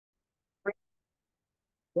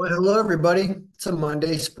Well, hello everybody. It's a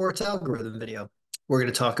Monday sports algorithm video. We're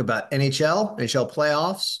going to talk about NHL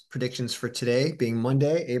playoffs, predictions for today being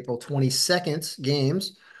Monday, April 22nd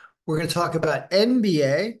games. We're going to talk about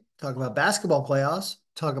NBA, talk about basketball playoffs,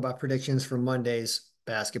 talk about predictions for Monday's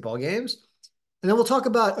basketball games. And then we'll talk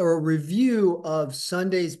about a review of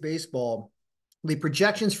Sunday's baseball. The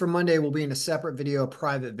projections for Monday will be in a separate video, a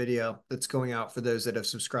private video that's going out for those that have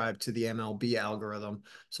subscribed to the MLB algorithm.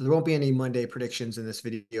 So there won't be any Monday predictions in this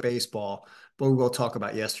video baseball, but we will talk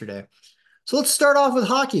about yesterday. So let's start off with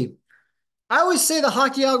hockey. I always say the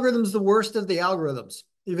hockey algorithm is the worst of the algorithms,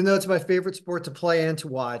 even though it's my favorite sport to play and to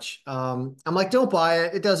watch. I'm like, don't buy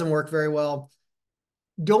it. It doesn't work very well.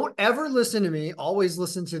 Don't ever listen to me. Always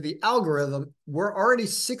listen to the algorithm. We're already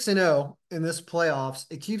 6-0 in this playoffs.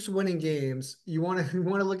 It keeps winning games. You want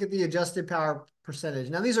to look at the adjusted power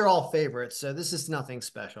percentage. Now these are all favorites, so this is nothing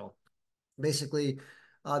special. Basically,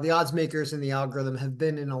 the odds makers in the algorithm have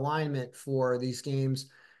been in alignment for these games,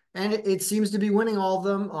 and it seems to be winning all of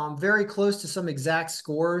them. Very close to some exact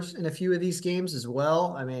scores in a few of these games as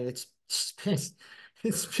well. I mean, it's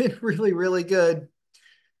been really really good.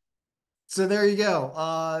 So there you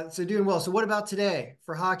go. So doing well. So what about today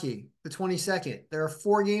for hockey, the 22nd? There are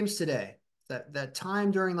 4 games today. That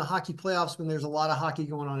time during the hockey playoffs when there's a lot of hockey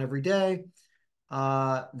going on every day.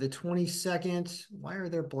 The 22nd. Why are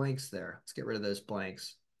there blanks there? Let's get rid of those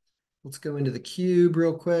blanks. Let's go into the cube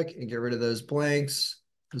real quick and get rid of those blanks.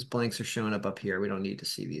 Those blanks are showing up here. We don't need to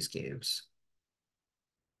see these games.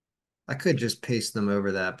 I could just paste them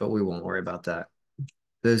over that, but we won't worry about that.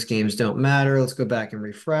 Those games don't matter. Let's go back and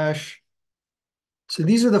refresh. So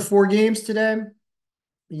these are the 4 games today.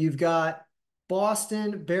 You've got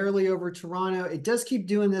Boston barely over Toronto. It does keep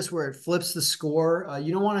doing this where it flips the score.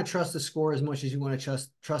 You don't want to trust the score as much as you want to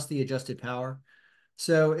trust the adjusted power.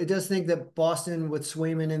 So it does think that Boston with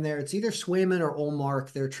Swayman in there, it's either Swayman or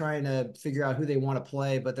Olmark. They're trying to figure out who they want to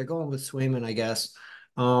play, but they're going with Swayman, I guess.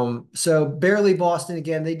 So barely Boston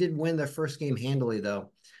again. They did win their first game handily,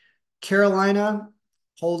 though. Carolina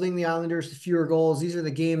holding the Islanders to fewer goals. These are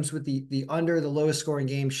the games with the under. The lowest scoring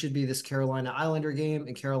game should be this Carolina Islander game,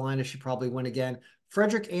 and Carolina should probably win again.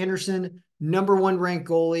 Frederick Anderson, #1 ranked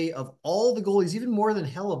goalie of all the goalies, even more than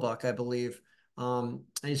Hellebuck, I believe. And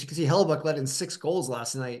as you can see, Hellebuck let in 6 goals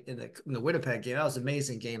last night in the Winnipeg game. That was an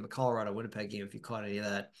amazing game, the Colorado Winnipeg game, if you caught any of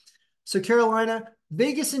that. So Carolina,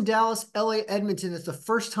 Vegas and Dallas, LA, Edmonton. It's the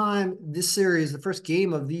first time this series, the first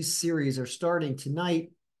game of these series are starting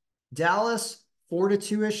tonight. Dallas,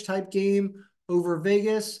 4-2-ish type game over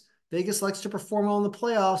Vegas. Vegas likes to perform well in the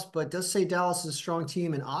playoffs, but does say Dallas is a strong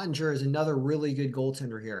team, and Ottinger is another really good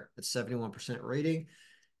goaltender here at 71% rating.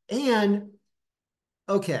 And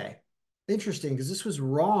okay, interesting, because this was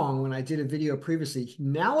wrong when I did a video previously.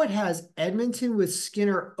 Now it has Edmonton with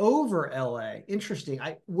Skinner over LA. Interesting.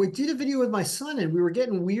 We did a video with my son and we were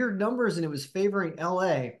getting weird numbers and it was favoring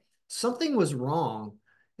LA. Something was wrong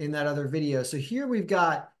in that other video. So here we've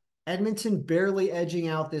got Edmonton barely edging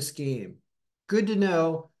out this game. Good to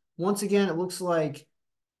know. Once again, it looks like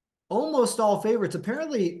almost all favorites.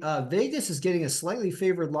 Apparently, Vegas is getting a slightly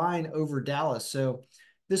favored line over Dallas. So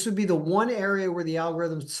this would be the one area where the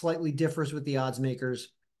algorithm slightly differs with the odds makers.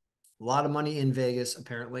 A lot of money in Vegas,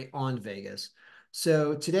 apparently on Vegas.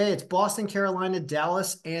 So today it's Boston, Carolina,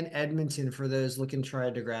 Dallas, and Edmonton for those looking to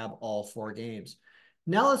try to grab all 4 games.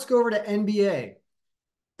 Now let's go over to NBA.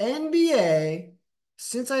 NBA,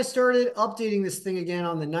 since I started updating this thing again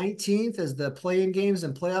on the 19th as the play-in games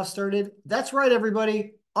and playoffs started, that's right,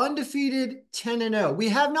 everybody. Undefeated 10-0. We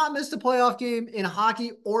have not missed a playoff game in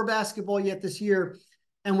hockey or basketball yet this year.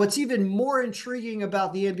 And what's even more intriguing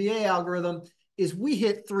about the NBA algorithm is we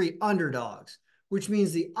hit 3 underdogs, which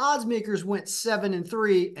means the odds makers went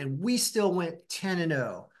 7-3 and we still went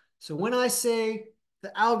 10-0. So when I say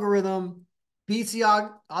the algorithm beats the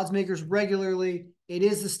odds makers regularly, it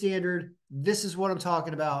is the standard. This is what I'm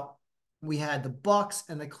talking about. We had the Bucks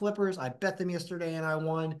and the Clippers. I bet them yesterday and I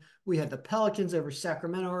won. We had the Pelicans over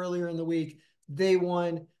Sacramento earlier in the week. They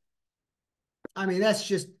won. I mean, I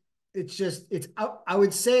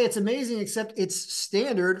would say it's amazing, except it's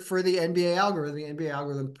standard for the NBA algorithm. The NBA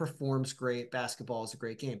algorithm performs great. Basketball is a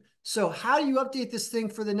great game. So how do you update this thing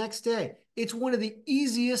for the next day? It's one of the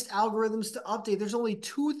easiest algorithms to update. There's only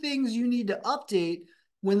 2 things you need to update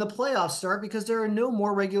when the playoffs start because there are no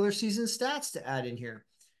more regular season stats to add in here.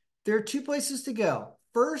 There are 2 places to go.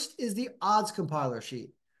 First is the odds compiler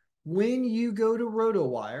sheet. When you go to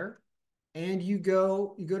RotoWire and you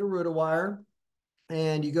go to RotoWire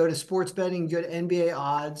and you go to sports betting, you go to NBA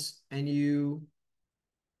odds, and you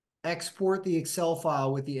export the Excel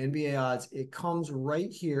file with the NBA odds, it comes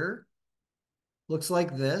right here. Looks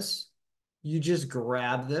like this. You just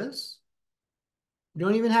grab this. You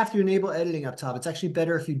don't even have to enable editing up top. It's actually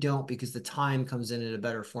better if you don't because the time comes in a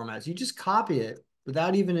better format. So you just copy it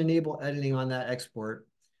without even enable editing on that export.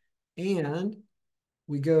 And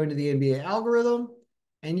we go into the NBA algorithm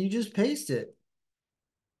and you just paste it.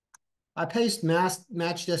 I paste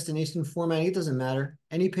match destination formatting. It doesn't matter.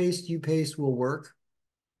 Any paste you paste will work.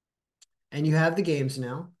 And you have the games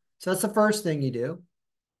now. So that's the first thing you do.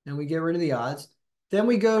 And we get rid of the odds. Then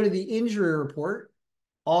we go to the injury report,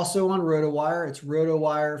 also on RotoWire. It's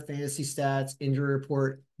RotoWire Fantasy Stats Injury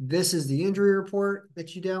Report. This is the injury report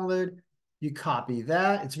that you download. You copy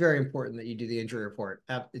that. It's very important that you do the injury report.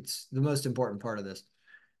 It's the most important part of this.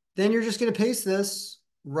 Then you're just going to paste this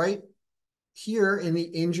right here in the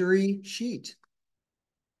injury sheet.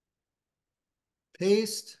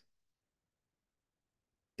 Paste.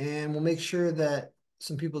 And we'll make sure that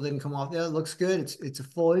some people didn't come off. Yeah, it looks good. It's a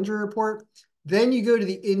full injury report. Then you go to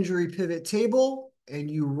the injury pivot table and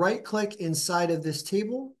you right click inside of this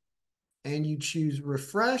table and you choose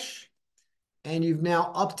refresh. And you've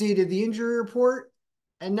now updated the injury report.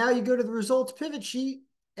 And now you go to the results pivot sheet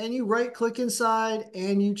and you right click inside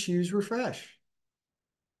and you choose refresh.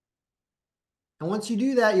 And once you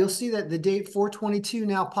do that, you'll see that the date 4/22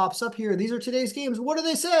 now pops up here. These are today's games. What do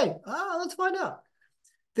they say? Let's find out.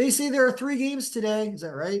 They say there are 3 games today. Is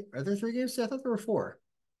that right? Are there 3 games today? I thought there were 4.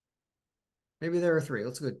 Maybe there are 3.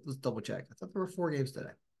 Let's double check. I thought there were 4 games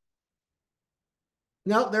today.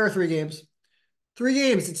 No, there are 3 games. 3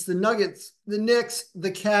 games. It's the Nuggets, the Knicks,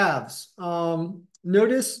 the Cavs.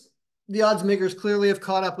 Notice the odds makers clearly have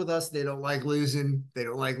caught up with us. They don't like losing. They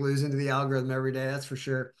don't like losing to the algorithm every day. That's for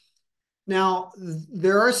sure. Now,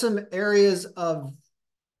 there are some issues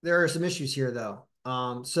here, though.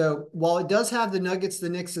 So while it does have the Nuggets, the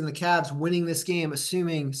Knicks, and the Cavs winning this game,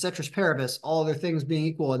 assuming ceteris paribus, all other things being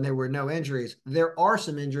equal, and there were no injuries, there are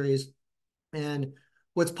some injuries. And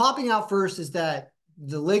what's popping out first is that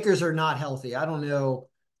the Lakers are not healthy. I don't know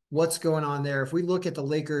what's going on there. If we look at the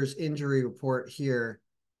Lakers injury report here,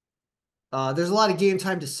 there's a lot of game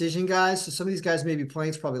time decision guys. So some of these guys may be playing.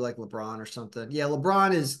 It's probably like LeBron or something. Yeah,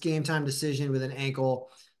 LeBron is game time decision with an ankle,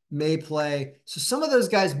 may play. So some of those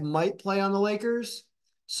guys might play on the Lakers.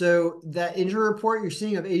 So that injury report you're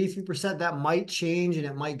seeing of 83%, that might change and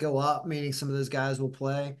it might go up, meaning some of those guys will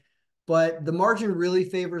play. But the margin really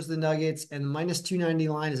favors the Nuggets, and the minus 290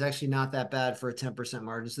 line is actually not that bad for a 10%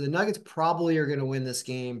 margin. So the Nuggets probably are going to win this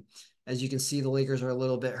game. As you can see, the Lakers are a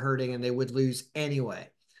little bit hurting and they would lose anyway.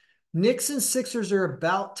 Knicks and Sixers are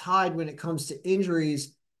about tied when it comes to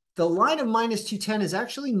injuries. The line of minus 210 is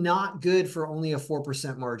actually not good for only a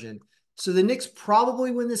 4% margin. So the Knicks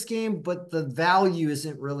probably win this game, but the value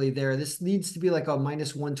isn't really there. This needs to be like a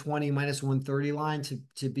minus 120, minus 130 line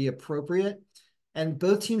to be appropriate. And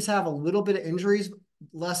both teams have a little bit of injuries,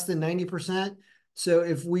 less than 90%. So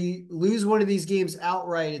if we lose one of these games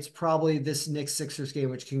outright, it's probably this Knicks Sixers game,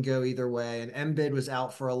 which can go either way. And Embiid was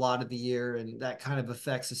out for a lot of the year, and that kind of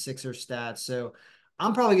affects the Sixers stats. So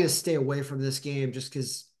I'm probably going to stay away from this game just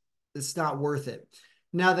because it's not worth it.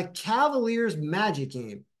 Now, the Cavaliers Magic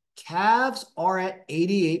game. Cavs are at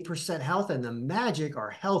 88% health, and the Magic are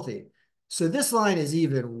healthy. So this line is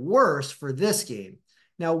even worse for this game.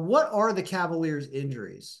 Now, what are the Cavaliers'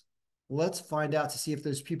 injuries? Let's find out to see if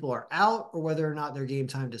those people are out or whether or not they're game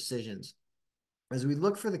time decisions. As we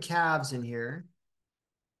look for the Cavs in here,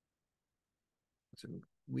 so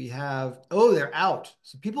we have, they're out.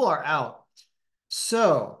 So people are out.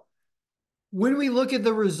 So when we look at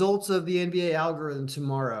the results of the NBA algorithm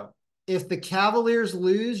tomorrow, if the Cavaliers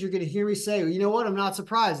lose, you're going to hear me say, you know what? I'm not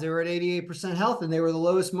surprised. They were at 88% health and they were the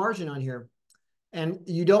lowest margin on here. And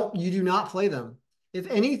you do not play them. If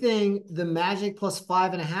anything, the Magic plus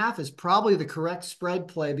 5.5 is probably the correct spread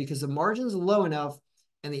play because the margin's low enough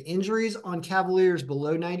and the injuries on Cavaliers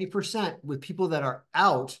below 90% with people that are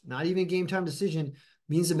out, not even game time decision,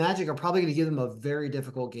 means the Magic are probably going to give them a very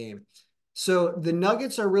difficult game. So the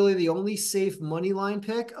Nuggets are really the only safe money line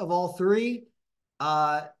pick of all 3.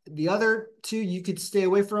 The other 2, you could stay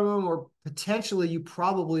away from them, or potentially you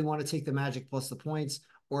probably want to take the Magic plus the points.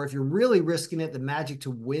 Or if you're really risking it, the Magic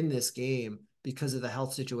to win this game because of the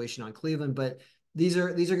health situation on Cleveland. But these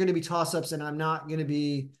are going to be toss-ups, and I'm not going to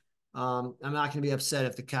be upset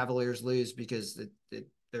if the Cavaliers lose because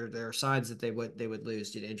there are signs that they would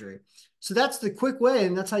lose due to injury. So that's the quick way,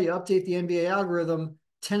 and that's how you update the NBA algorithm.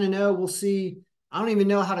 10-0, we'll see. I don't even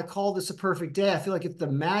know how to call this a perfect day. I feel like if the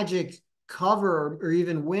Magic cover or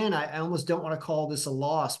even win, I almost don't want to call this a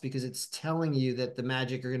loss because it's telling you that the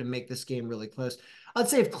Magic are going to make this game really close. I'd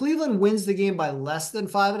say if Cleveland wins the game by less than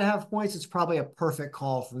 5.5 points, it's probably a perfect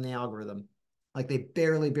call from the algorithm. Like they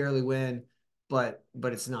barely win, but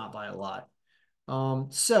it's not by a lot.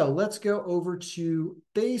 So let's go over to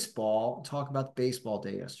baseball and talk about the baseball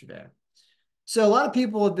day yesterday. So a lot of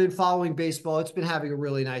people have been following baseball. It's been having a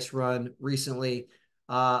really nice run recently.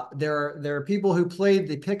 There are people who played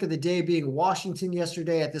the pick of the day being Washington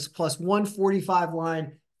yesterday at this plus 145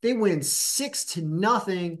 line. They win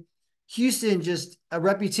 6-0. Houston, just a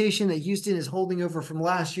reputation that Houston is holding over from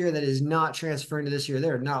last year that is not transferring to this year.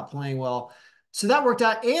 They're not playing well. So that worked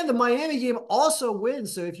out. And the Miami game also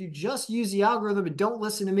wins. So if you just use the algorithm and don't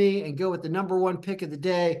listen to me and go with the number one pick of the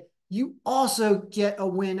day, you also get a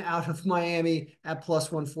win out of Miami at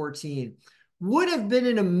plus 114. Would have been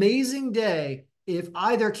an amazing day if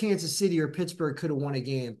either Kansas City or Pittsburgh could have won a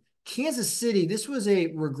game. Kansas City, this was a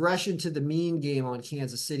regression to the mean game on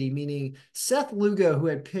Kansas City, meaning Seth Lugo, who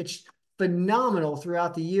had pitched phenomenal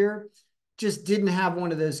throughout the year, just didn't have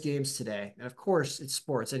one of those games today. And of course, it's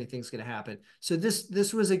sports. Anything's going to happen. So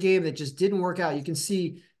this was a game that just didn't work out. You can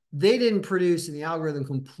see they didn't produce, and the algorithm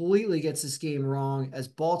completely gets this game wrong as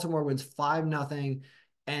Baltimore wins 5-0,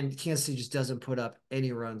 and Kansas City just doesn't put up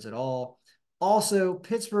any runs at all. Also,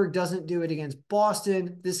 Pittsburgh doesn't do it against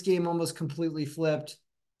Boston. This game almost completely flipped.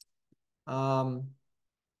 Winkowski,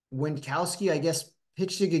 I guess,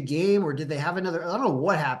 pitched a good game, or did they have another? I don't know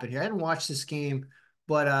what happened here. I didn't watch this game,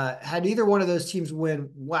 but had either one of those teams win,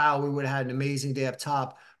 wow, we would have had an amazing day up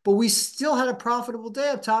top. But we still had a profitable day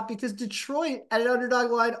up top because Detroit at an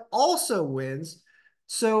underdog line also wins.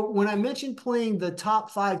 So when I mentioned playing the top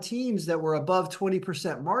 5 teams that were above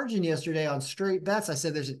 20% margin yesterday on straight bets, I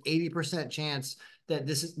said there's an 80% chance that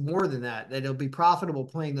this is more than that it'll be profitable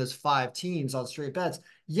playing those 5 teams on straight bets.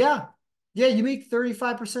 Yeah, you make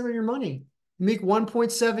 35% of your money. You make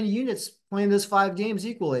 1.7 units playing those 5 games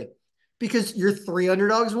equally because your 3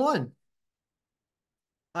 underdogs won.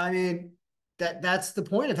 I mean, that's the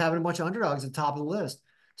point of having a bunch of underdogs at the top of the list.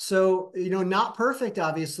 So, not perfect,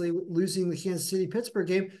 obviously, losing the Kansas City Pittsburgh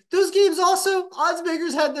game. Those games also, odds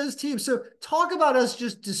makers had those teams. So talk about us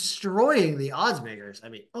just destroying the odds makers. I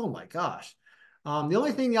mean, oh my gosh. The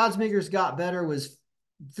only thing the odds makers got better was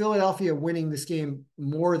Philadelphia winning this game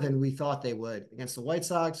more than we thought they would against the White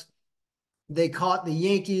Sox. They caught the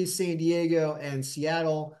Yankees, San Diego, and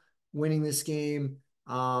Seattle winning this game.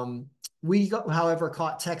 However,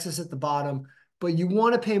 caught Texas at the bottom, but you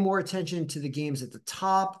want to pay more attention to the games at the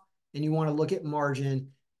top, and you want to look at margin,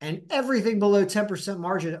 and everything below 10%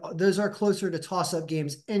 margin, those are closer to toss-up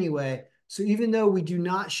games anyway. So even though we do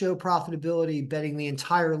not show profitability betting the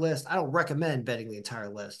entire list, I don't recommend betting the entire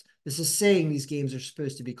list. This is saying these games are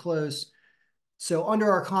supposed to be close. So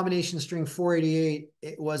under our combination string 488,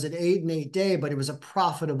 it was an 8-8 day, but it was a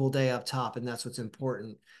profitable day up top, and that's what's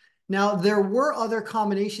important. Now, there were other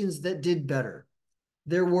combinations that did better.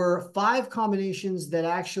 There were 5 combinations that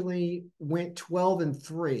actually went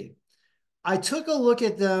 12-3. I took a look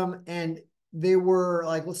at them, and they were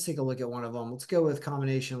like, let's take a look at one of them. Let's go with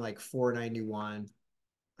combination like 491. I'll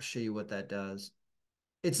show you what that does.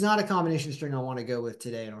 It's not a combination string I want to go with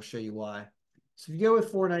today, and I'll show you why. So if you go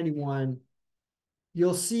with 491,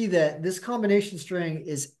 you'll see that this combination string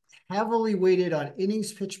is heavily weighted on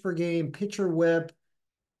innings pitched per game, pitcher whip,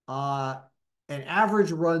 and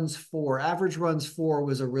average runs for. Average runs for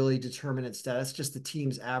was a really determinate stat. That's just the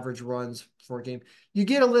team's average runs for a game. You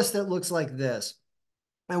get a list that looks like this.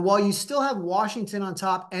 And while you still have Washington on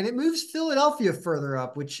top, and it moves Philadelphia further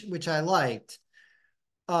up, which I liked,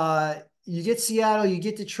 you get Seattle, you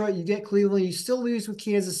get Detroit, you get Cleveland, you still lose with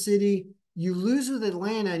Kansas City, you lose with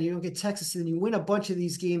Atlanta, and you don't get Texas, and you win a bunch of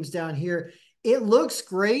these games down here. It looks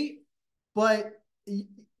great, but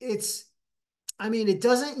it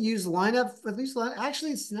doesn't use lineup. At least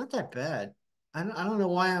actually, it's not that bad. I don't know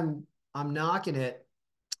why I'm knocking it.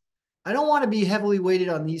 I don't want to be heavily weighted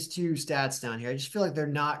on these 2 stats down here. I just feel like they're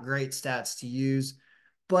not great stats to use.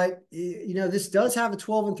 But, this does have a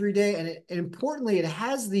 12-3 day, and importantly, it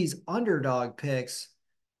has these underdog picks.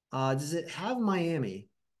 Does it have Miami?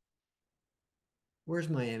 Where's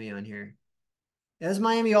Miami on here? It has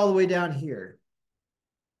Miami all the way down here.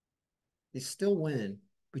 They still win.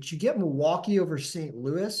 But you get Milwaukee over St.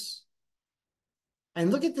 Louis.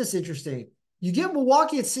 And look at this interesting. You get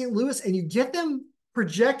Milwaukee at St. Louis, and you get them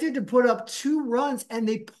projected to put up 2 runs, and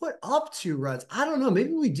they put up 2 runs. I don't know.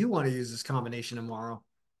 Maybe we do want to use this combination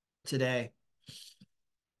today.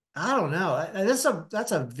 I don't know.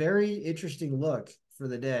 That's a very interesting look for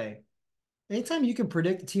the day. Anytime you can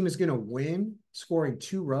predict the team is going to win scoring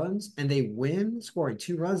 2 runs, and they win scoring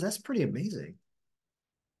 2 runs, that's pretty amazing.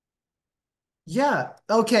 Yeah.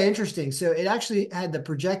 Okay. Interesting. So it actually had the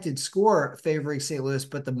projected score favoring St. Louis,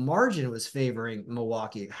 but the margin was favoring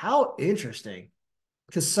Milwaukee. How interesting.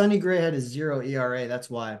 Because Sonny Gray had a 0 ERA. That's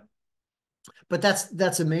why. But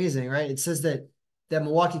that's amazing, right? It says that that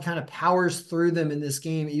Milwaukee kind of powers through them in this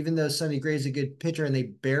game, even though Sonny Gray's a good pitcher and they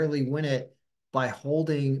barely win it by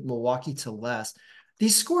holding Milwaukee to less.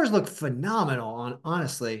 These scores look phenomenal,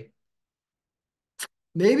 honestly.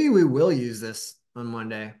 Maybe we will use this on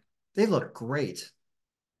Monday. They look great.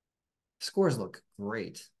 Scores look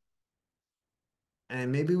great.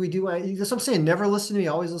 And maybe we do. That's what I'm saying. Never listen to me.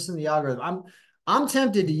 Always listen to the algorithm. I'm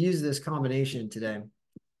tempted to use this combination today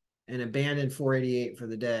and abandon 488 for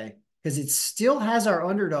the day because it still has our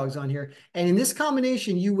underdogs on here. And in this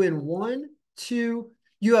combination, you win one, two.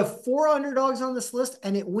 You have four underdogs on this list,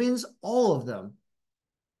 and it wins all of them.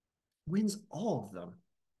 Wins all of them.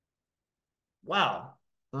 Wow.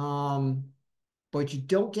 But you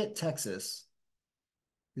don't get Texas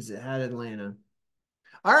because it had Atlanta.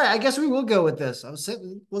 All right, I guess we will go with this.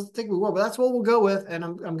 Wasn't think we were, but that's what we'll go with. And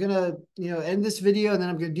I'm gonna end this video, and then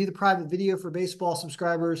I'm gonna do the private video for baseball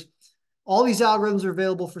subscribers. All these algorithms are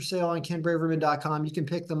available for sale on kenbraverman.com. You can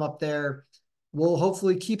pick them up there. We'll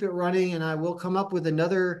hopefully keep it running, and I will come up with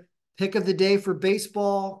another pick of the day for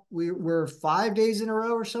baseball. We're 5 days in a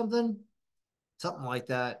row or something like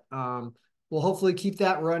that. We'll hopefully keep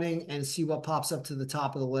that running and see what pops up to the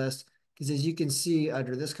top of the list. Because as you can see,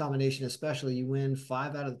 under this combination especially, you win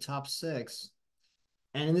 5 out of the top 6.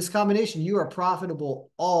 And in this combination, you are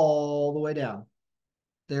profitable all the way down.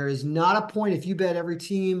 There is not a point, if you bet every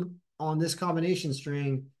team on this combination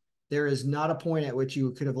string, there is not a point at which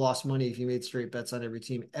you could have lost money if you made straight bets on every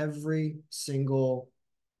team. Every single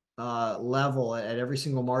level, at every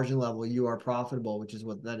single margin level, you are profitable, which is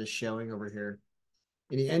what that is showing over here.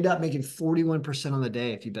 And you end up making 41% on the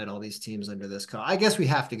day if you bet all these teams under this. I guess we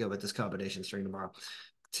have to go with this combination string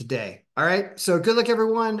today. All right. So good luck,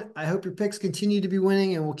 everyone. I hope your picks continue to be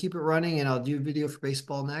winning, and we'll keep it running. And I'll do a video for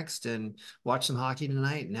baseball next and watch some hockey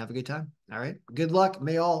tonight and have a good time. All right. Good luck.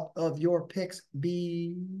 May all of your picks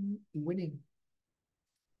be winning.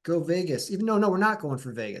 Go Vegas. Even though, no, we're not going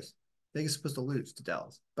for Vegas. Vegas is supposed to lose to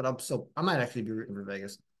Dallas, but I might actually be rooting for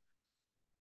Vegas.